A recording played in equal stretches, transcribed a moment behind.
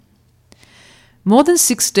More than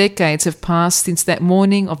 6 decades have passed since that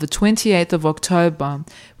morning of the 28th of October,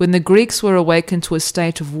 when the Greeks were awakened to a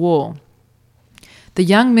state of war. The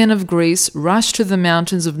young men of Greece rushed to the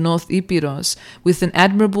mountains of North Epirus with an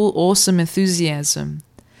admirable, awesome enthusiasm.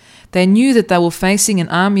 They knew that they were facing an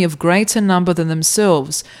army of greater number than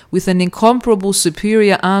themselves, with an incomparable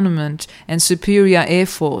superior armament and superior air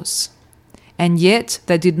force. And yet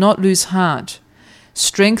they did not lose heart.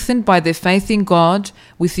 Strengthened by their faith in God,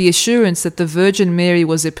 with the assurance that the Virgin Mary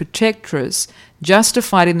was their protectress,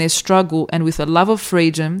 justified in their struggle and with a love of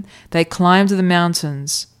freedom, they climbed the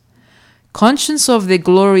mountains. Conscious of their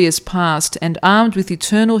glorious past and armed with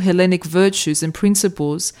eternal Hellenic virtues and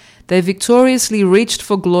principles, they victoriously reached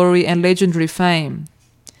for glory and legendary fame.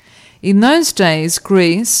 In those days,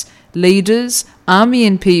 Greece, leaders, army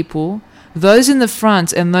and people, those in the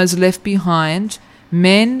front and those left behind,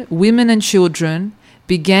 men, women and children,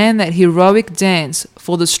 began that heroic dance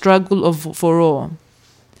for the struggle for all.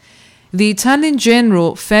 The Italian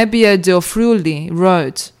general Fabio del Friuli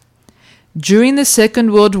wrote, "During the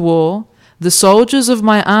Second World War, the soldiers of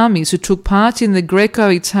my armies who took part in the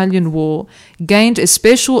Greco-Italian War gained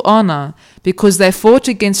especial honor because they fought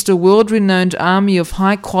against a world-renowned army of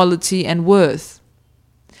high quality and worth."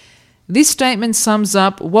 This statement sums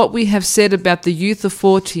up what we have said about the youth of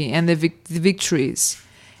 40 and their victories.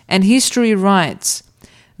 And history writes,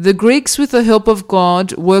 "The Greeks, with the help of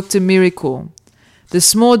God, worked a miracle. The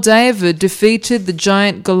small David defeated the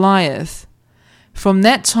giant Goliath. From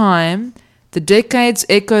that time, the decades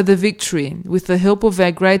echo the victory with the help of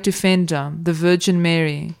our great defender, the Virgin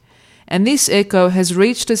Mary. And this echo has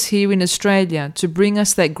reached us here in Australia to bring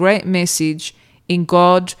us that great message, in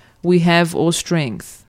God we have all strength."